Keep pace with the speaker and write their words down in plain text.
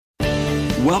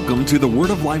Welcome to the Word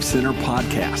of Life Center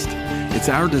podcast. It's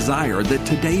our desire that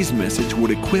today's message would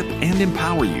equip and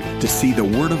empower you to see the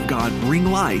Word of God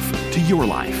bring life to your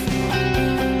life.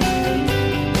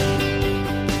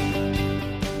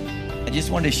 I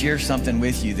just wanted to share something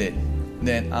with you that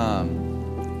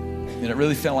it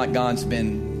really felt like God's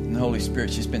been, the Holy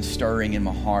Spirit's just been stirring in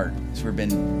my heart as we've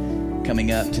been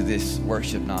coming up to this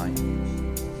worship night.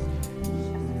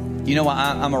 You know,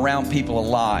 I'm around people a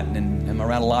lot, and I'm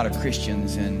around a lot of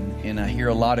Christians, and I hear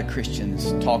a lot of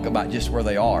Christians talk about just where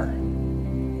they are.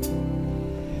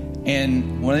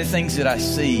 And one of the things that I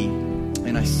see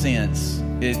and I sense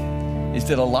is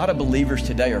that a lot of believers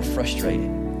today are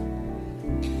frustrated.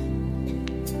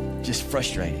 Just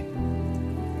frustrated.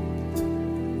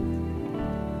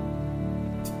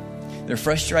 They're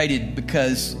frustrated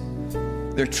because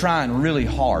they're trying really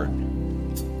hard.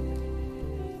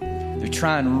 They're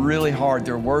trying really hard.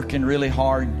 They're working really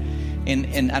hard.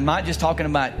 And I'm not just talking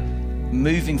about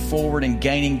moving forward and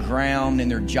gaining ground in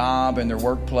their job and their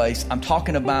workplace. I'm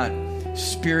talking about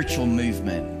spiritual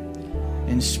movement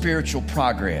and spiritual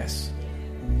progress.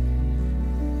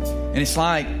 And it's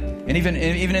like, and even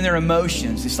in their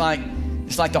emotions, it's like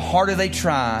the harder they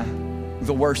try,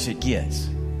 the worse it gets.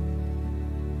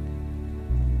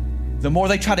 The more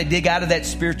they try to dig out of that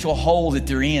spiritual hole that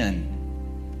they're in,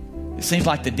 it seems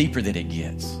like the deeper that it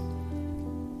gets.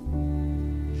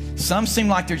 Some seem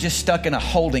like they're just stuck in a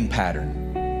holding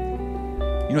pattern.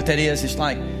 You know what that is? It's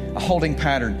like a holding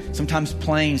pattern. Sometimes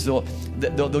planes, they'll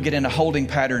get in a holding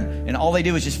pattern, and all they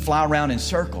do is just fly around in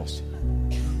circles.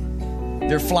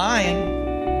 They're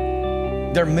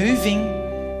flying, they're moving,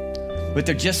 but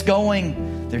they're just going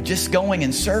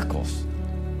in circles.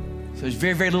 So there's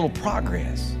very, very little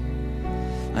progress.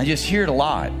 I just hear it a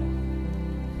lot.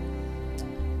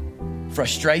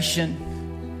 Frustration.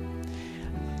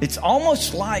 It's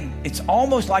almost like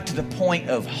to the point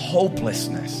of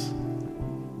hopelessness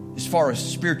as far as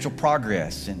spiritual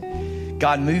progress and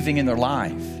God moving in their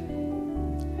life.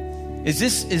 Is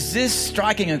this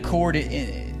striking a chord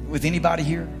with anybody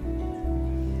here?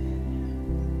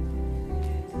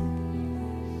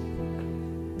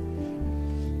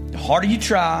 The harder you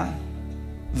try,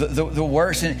 the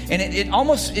worse, and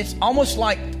it's almost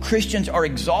like Christians are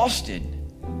exhausted.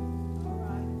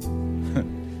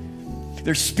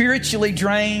 They're spiritually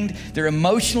drained. They're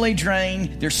emotionally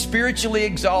drained. They're spiritually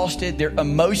exhausted. They're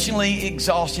emotionally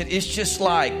exhausted. It's just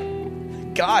like,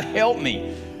 God help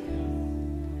me.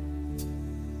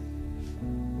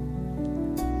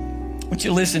 I want you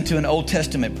to listen to an Old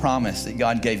Testament promise that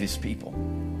God gave His people.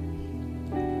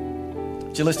 I want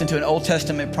you to listen to an Old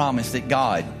Testament promise that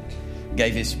God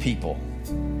gave His people.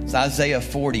 It's Isaiah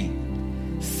 40,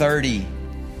 30,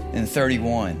 and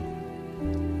 31.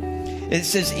 It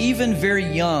says, even very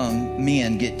young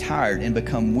men get tired and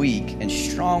become weak, and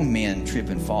strong men trip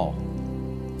and fall.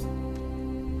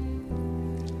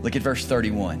 Look at verse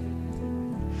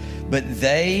 31. But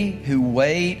they who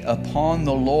wait upon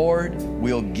the Lord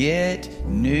will get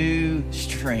new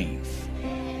strength.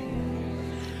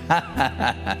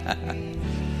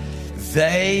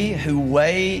 They who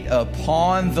wait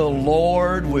upon the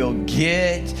Lord will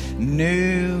get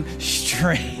new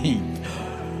strength.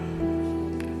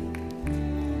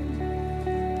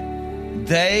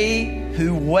 They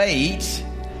who wait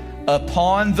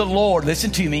upon the Lord, listen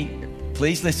to me,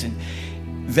 please listen.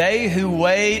 They who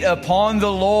wait upon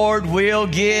the Lord will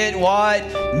get what?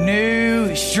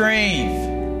 New strength.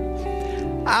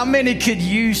 How many could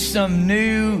use some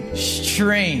new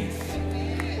strength?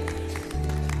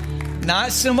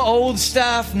 Not some old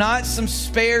stuff, not some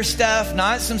spare stuff,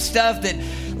 not some stuff that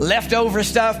leftover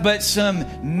stuff, but some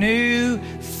new,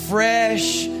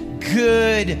 fresh,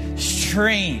 good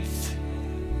strength.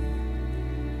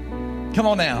 Come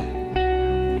on now.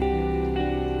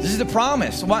 This is the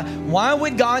promise. Why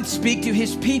would God speak to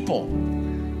His people?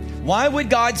 Why would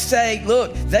God say,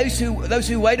 look, those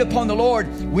who wait upon the Lord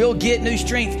will get new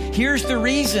strength? Here's the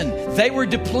reason. They were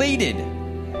depleted.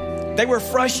 They were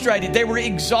frustrated. They were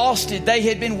exhausted. They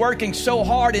had been working so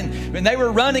hard, and they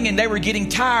were running, and they were getting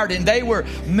tired, and they were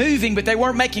moving, but they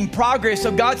weren't making progress.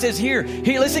 So God says, here,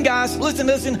 listen, guys,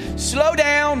 listen, slow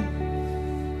down.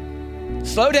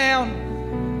 Slow down.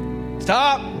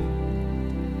 Stop.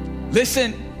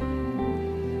 Listen.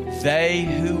 They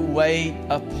who wait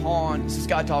upon, this is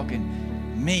God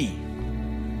talking, me,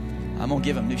 I'm going to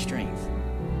give them new strength.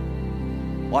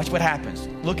 Watch what happens.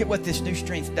 Look at what this new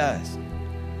strength does.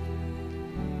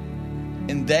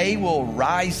 And they will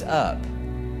rise up.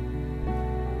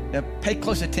 Now pay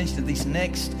close attention to these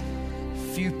next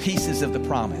few pieces of the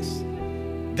promise.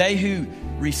 They who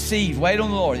receive, wait on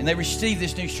the Lord, and they receive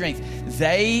this new strength,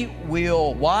 they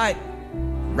will what?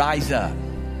 rise up.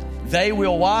 They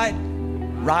will what?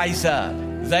 Rise up.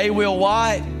 They will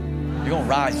what? You're going to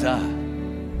rise up.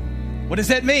 What does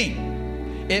that mean?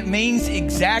 It means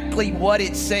exactly what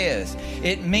it says.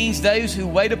 It means those who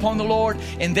wait upon the Lord,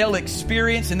 and they'll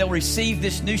experience and they'll receive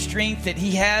this new strength that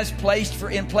He has placed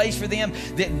in place for them,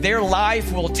 that their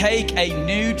life will take a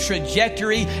new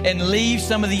trajectory and leave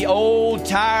some of the old,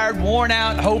 tired, worn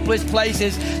out, hopeless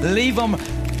places, leave them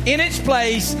in its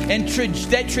place, and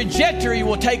that trajectory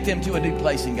will take them to a new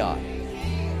place in God.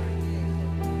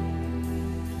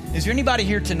 Is there anybody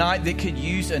here tonight that could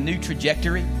use a new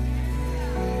trajectory?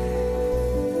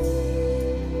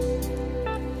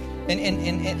 And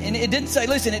it didn't say,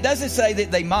 listen, it doesn't say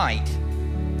that they might.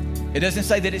 It doesn't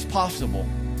say that it's possible.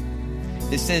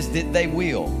 It says that they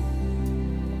will.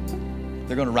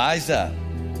 They're going to rise up.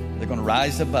 They're going to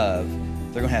rise above.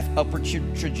 They're going to have upward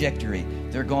trajectory.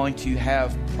 They're going to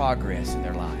have progress in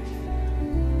their life.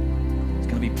 It's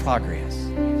going to be progress.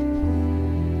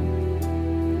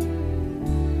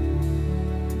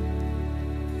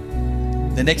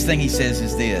 The next thing he says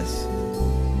is this.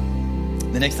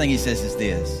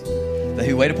 They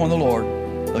who wait upon the Lord,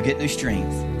 they'll get new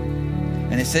strength.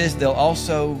 And it says they'll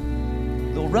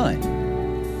run.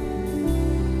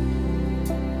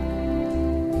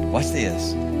 Watch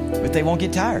this. But they won't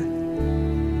get tired.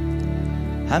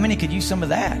 How many could use some of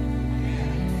that?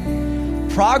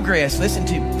 Progress, listen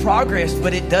to progress,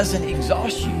 but it doesn't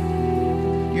exhaust you.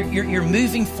 You're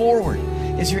moving forward.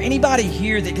 Is there anybody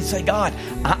here that can say, God,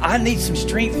 I need some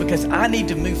strength because I need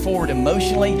to move forward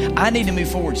emotionally. I need to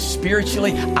move forward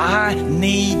spiritually. I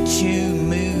need to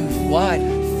move what?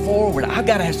 Forward. I've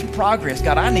got to have some progress.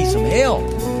 God, I need some help.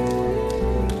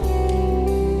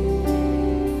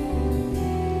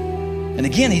 And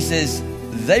again, he says,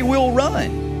 they will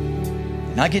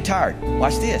run, not get tired.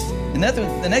 Watch this. The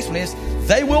next one is,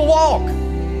 they will walk.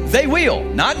 They will.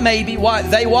 Not maybe. What?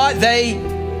 They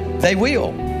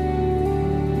will.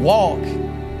 Walk,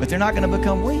 but they're not going to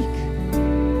become weak.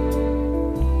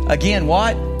 Again,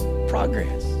 what?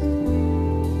 Progress.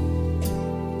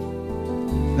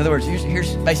 In other words,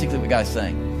 here's basically what God's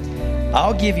saying.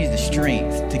 I'll give you the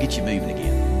strength to get you moving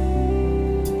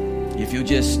again. If you'll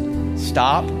just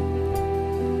stop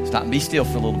and be still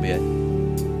for a little bit.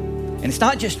 And it's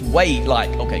not just wait like,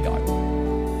 okay, God,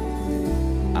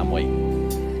 I'm waiting.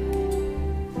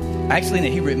 Actually, in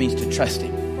the Hebrew, it means to trust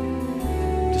Him.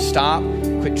 To stop,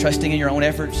 quit trusting in your own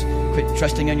efforts, quit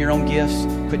trusting in your own gifts,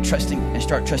 quit trusting and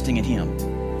start trusting in Him.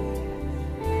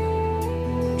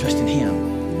 Trust in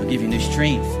Him. He'll give you new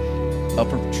strength,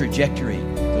 upward trajectory.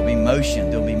 There'll be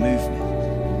motion, there'll be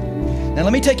movement. Now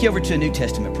let me take you over to a New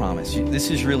Testament promise. This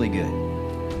is really good.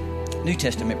 New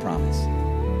Testament promise.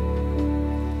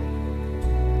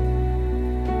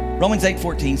 Romans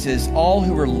 8:14 says, all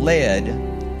who are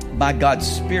led by God's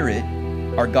Spirit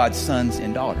are God's sons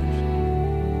and daughters.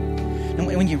 And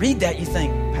when you read that, you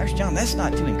think, Pastor John, that's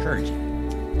not too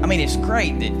encouraging. I mean, it's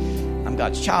great that I'm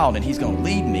God's child and He's going to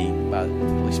lead me by the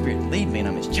Holy Spirit to lead me and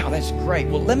I'm His child. That's great.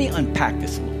 Well, let me unpack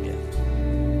this a little bit.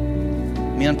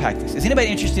 Let me unpack this. Is anybody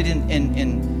interested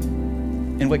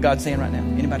in what God's saying right now?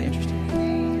 Anybody interested?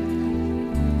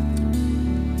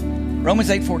 Romans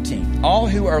 8:14. All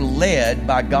who are led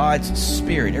by God's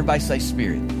Spirit. Everybody say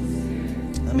Spirit.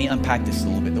 Let me unpack this a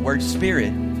little bit. The word Spirit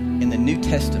in the New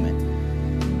Testament,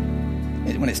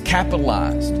 when it's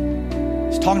capitalized,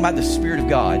 it's talking about the Spirit of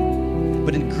God.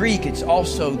 But in Greek, it's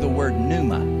also the word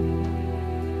pneuma.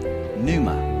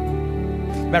 Pneuma.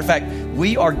 Matter of fact,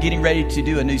 we are getting ready to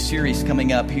do a new series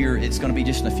coming up here. It's going to be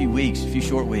just in a few weeks, a few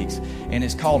short weeks. And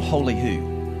it's called Holy Who.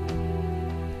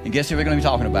 And guess who we're going to be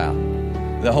talking about?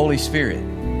 The Holy Spirit.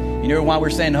 You know why we're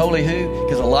saying Holy Who?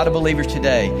 Because a lot of believers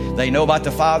today, they know about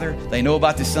the Father, they know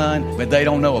about the Son, but they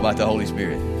don't know about the Holy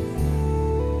Spirit.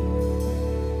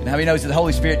 And how many knows that the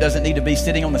Holy Spirit doesn't need to be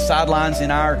sitting on the sidelines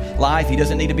in our life? He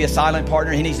doesn't need to be a silent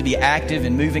partner. He needs to be active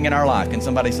and moving in our life. Can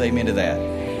somebody say amen to that?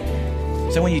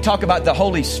 So when you talk about the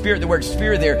Holy Spirit, the word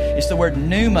Spirit there, it's the word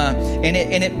pneuma, and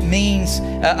it means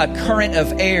a current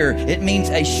of air. It means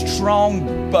a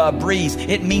strong breeze.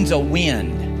 It means a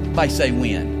wind. Everybody say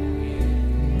wind.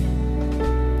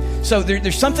 So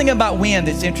there's something about wind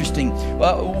that's interesting.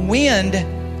 Wind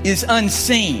is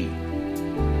unseen,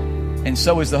 and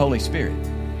so is the Holy Spirit.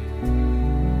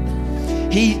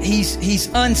 He's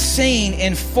unseen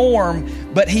in form,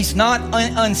 but He's not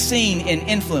unseen in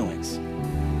influence.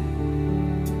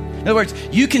 In other words,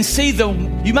 you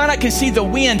might not can see the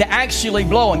wind actually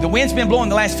blowing. The wind's been blowing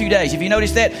the last few days. If you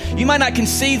notice that, you might not can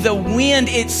see the wind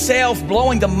itself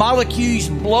blowing, the molecules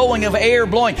blowing of air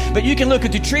blowing. But you can look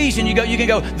at the trees and you can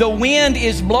go, the wind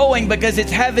is blowing because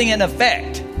it's having an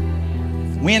effect.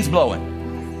 Wind's blowing.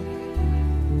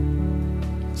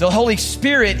 So the Holy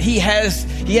Spirit, He has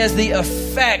the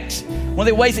effect. One of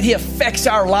the ways that He affects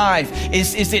our life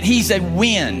is that He's a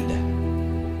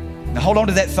wind. Now hold on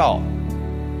to that thought.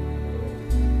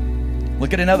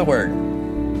 Look at another word.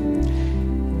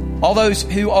 All those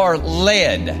who are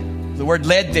led. The word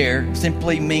led there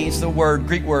simply means the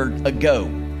Greek word ago.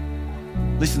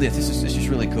 Listen to this. This is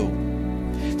really cool.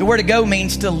 The word ago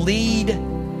means to lead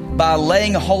by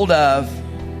laying a hold of,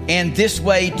 and this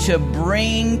way to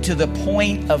bring to the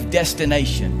point of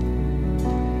destination.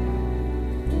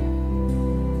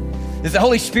 That the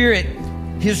Holy Spirit,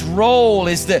 His role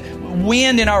is the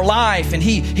wind in our life, and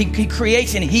He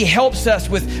creates and He helps us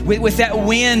with that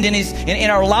wind in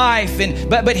our life.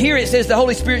 But here it says the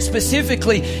Holy Spirit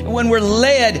specifically, when we're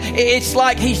led, it's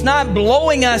like He's not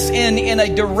blowing us in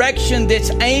a direction that's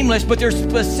aimless, but there's a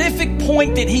specific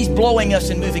point that He's blowing us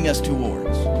and moving us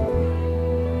towards.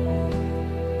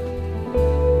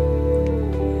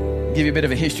 I'll give you a bit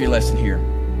of a history lesson here.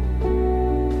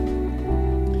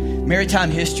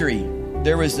 Maritime history.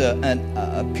 There was a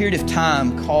period of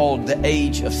time called the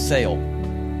Age of Sail.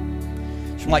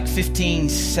 It's from like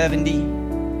 1570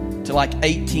 to like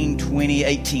 1820,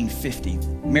 1850.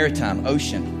 Maritime,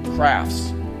 ocean, crafts.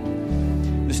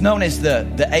 It was known as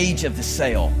the Age of the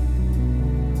Sail.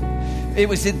 It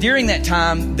was during that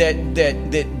time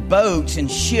that boats and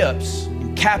ships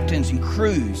and captains and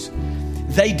crews,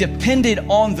 they depended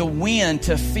on the wind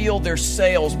to fill their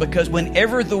sails, because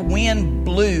whenever the wind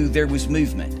blew, there was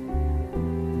movement.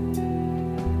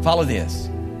 Follow this.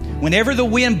 Whenever the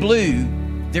wind blew,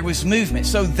 there was movement.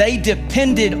 So they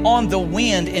depended on the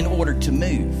wind in order to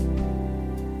move.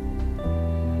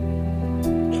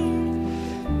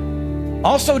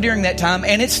 Also during that time,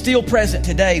 and it's still present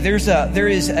today, there is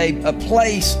a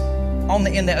place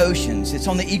in the oceans. It's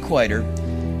on the equator.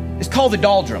 It's called the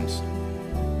doldrums.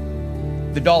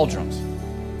 The doldrums.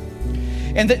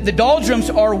 And the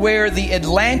doldrums are where the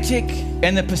Atlantic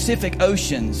and the Pacific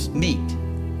Oceans meet.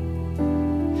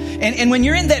 And when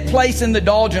you're in that place in the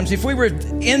doldrums, if we were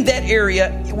in that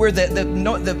area where the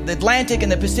Atlantic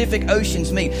and the Pacific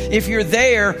Oceans meet, if you're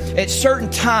there at certain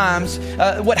times,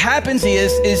 what happens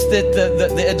is that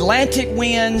the Atlantic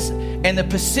winds and the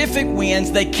Pacific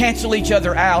winds, they cancel each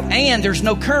other out, and there's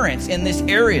no currents in this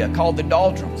area called the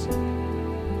doldrums.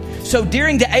 So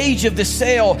during the Age of the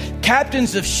Sail,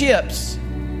 captains of ships,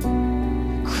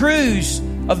 crews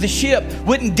of the ship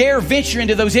wouldn't dare venture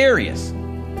into those areas,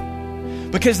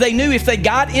 because they knew if they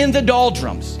got in the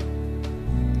doldrums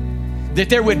that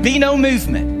there would be no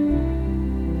movement.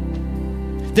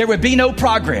 There would be no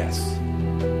progress.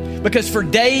 Because for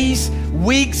days,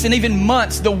 weeks, and even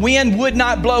months, the wind would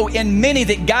not blow, and many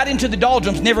that got into the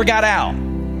doldrums never got out.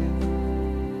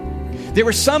 There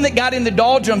were some that got in the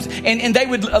doldrums, and they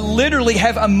would literally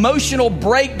have emotional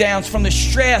breakdowns from the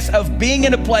stress of being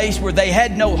in a place where they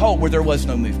had no hope, where there was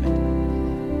no movement.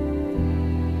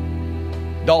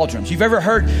 Doldrums. You've ever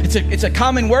heard, it's a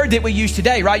common word that we use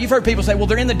today, right? You've heard people say, well,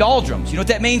 they're in the doldrums. You know what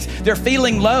that means? They're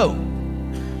feeling low.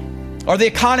 Or the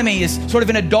economy is sort of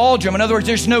in a doldrum. In other words,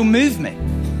 there's no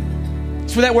movement.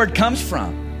 That's where that word comes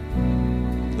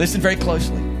from. Listen very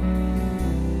closely.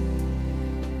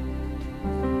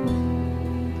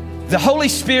 The Holy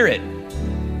Spirit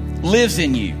lives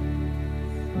in you.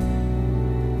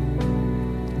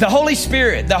 The Holy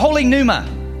Spirit, the Holy Pneuma,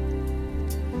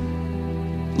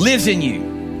 lives in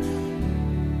you.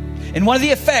 And one of the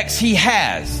effects He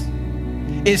has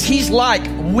is He's like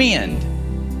wind.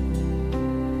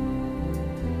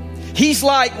 He's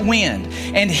like wind.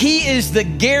 And He is the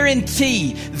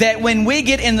guarantee that when we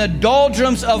get in the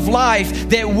doldrums of life,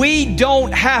 that we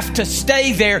don't have to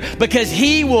stay there, because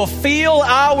He will fill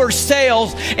our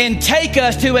sails and take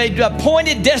us to a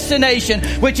appointed destination,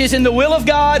 which is in the will of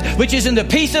God, which is in the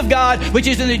peace of God, which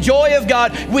is in the joy of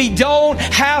God. We don't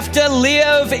have to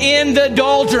live in the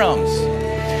doldrums.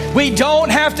 We don't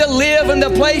have to live in the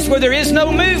place where there is no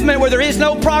movement, where there is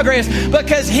no progress,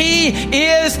 because He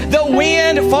is the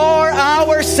wind for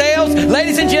our sails.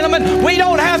 Ladies and gentlemen, we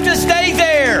don't have to stay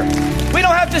there. We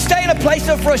don't have to stay in a place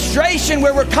of frustration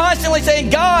where we're constantly saying,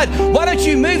 God, why don't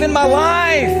you move in my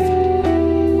life?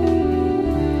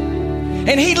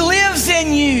 And He lives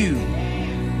in you.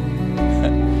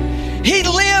 He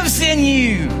lives in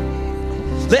you.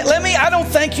 I don't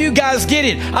think you guys get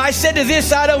it. I said to this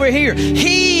side over here,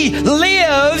 He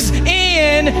lives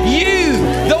in you.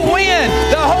 The wind,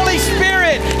 the Holy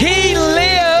Spirit, He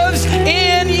lives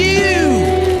in you.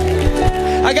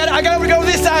 I got to go to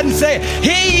this side and say it.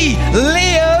 He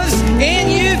lives in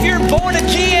you. If you're born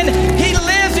again, He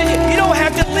lives in you. You don't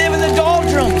have to live in the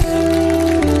doldrums.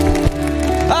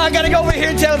 I got to go over here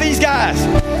and tell these guys.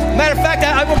 Matter of fact,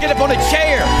 I will get up on a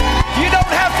chair. You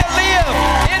don't have to live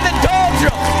in the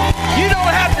doldrums. You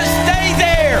don't have to stay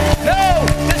there. No,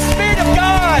 the Spirit of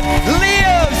God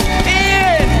lives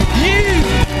in you.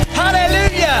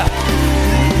 Hallelujah.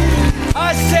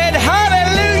 I said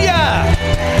hallelujah.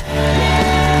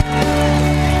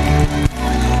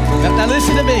 Now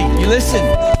listen to me. You listen.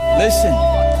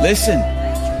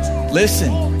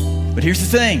 But here's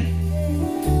the thing.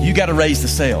 You got to raise the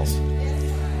sails.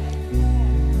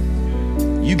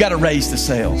 You got to raise the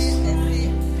sails.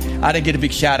 I didn't get a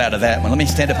big shout out of that one. Let me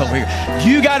stand up over here.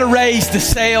 You got to raise the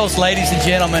sails, ladies and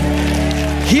gentlemen.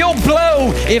 He'll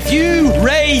blow if you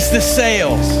raise the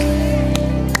sails.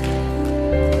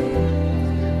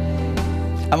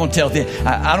 I'm going to tell them.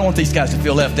 I don't want these guys to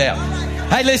feel left out.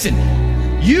 Hey, listen.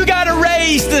 You got to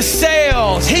raise the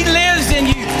sails. He lives in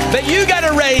you, but you got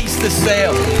to raise the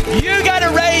sails. You got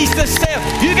to raise the sails.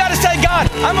 You got to say, God,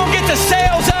 I'm going to get the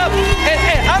sails up,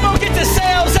 and I'm going to get the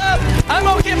sails up. I'm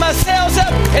going to get my sails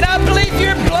up, and I believe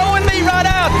you're blowing me right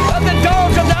out of the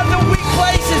doldrums, out of the weak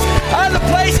places, out of the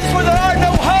places where there are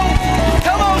no hope.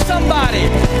 Come on, somebody.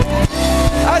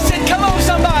 I said, come on,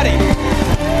 somebody.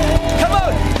 Come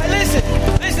on. Hey, listen,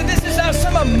 this is not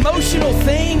some emotional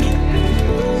thing.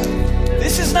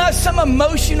 This is not some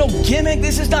emotional gimmick.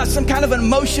 This is not some kind of an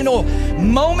emotional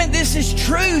moment. This is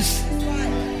truth.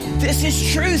 This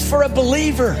is truth for a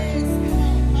believer.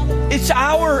 It's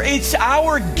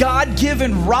our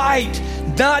God-given right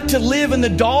not to live in the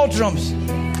doldrums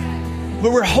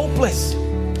where we're hopeless.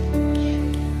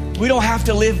 We don't have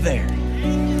to live there,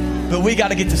 but we got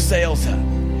to get the sails up.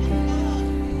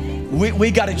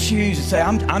 We got to choose and say,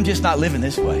 I'm just not living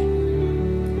this way.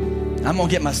 I'm going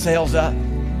to get my sails up.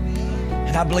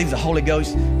 And I believe the Holy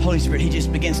Spirit, He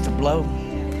just begins to blow.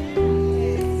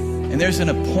 And there's an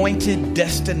appointed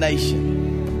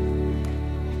destination.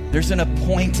 There's an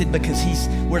appointed, because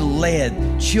we're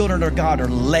led. Children of God are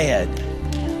led.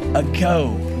 A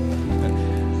go.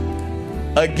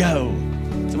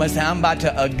 Somebody say, I'm about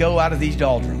to go out of these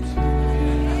doldrums.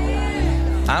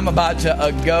 I'm about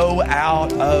to go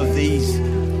out of this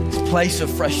place of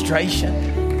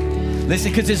frustration.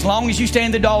 Listen, because as long as you stay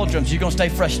in the doldrums, you're going to stay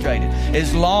frustrated.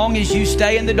 As long as you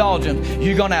stay in the doldrums,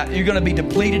 you're going to be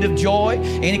depleted of joy,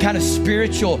 any kind of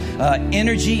spiritual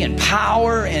energy and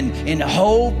power and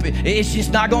hope. It's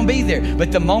just not going to be there.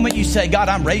 But the moment you say, God,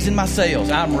 I'm raising my sails,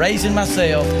 and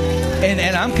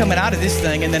I'm coming out of this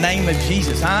thing in the name of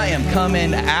Jesus. I am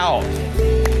coming out.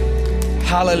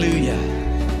 Hallelujah.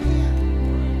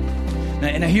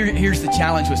 Now here's the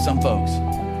challenge with some folks.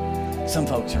 Some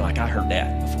folks are like, I heard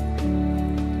that before.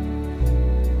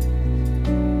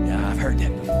 Heard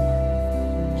that before.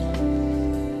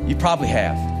 You probably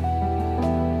have.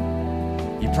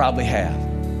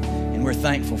 And we're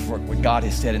thankful for what God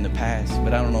has said in the past.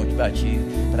 But I don't know about you,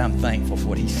 but I'm thankful for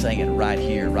what He's saying right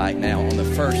here, right now, on the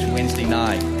first Wednesday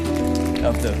night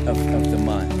of the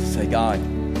month. Say, God,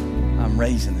 I'm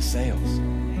raising the sails.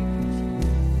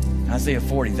 Isaiah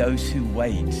 40, those who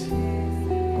wait, I'm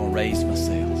going to raise my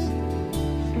sails.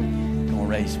 I'm going to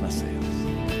raise my sails.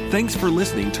 Thanks for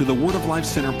listening to the Word of Life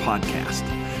Center podcast.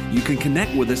 You can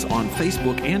connect with us on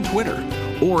Facebook and Twitter,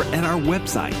 or at our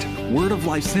website,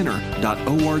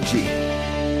 wordoflifecenter.org.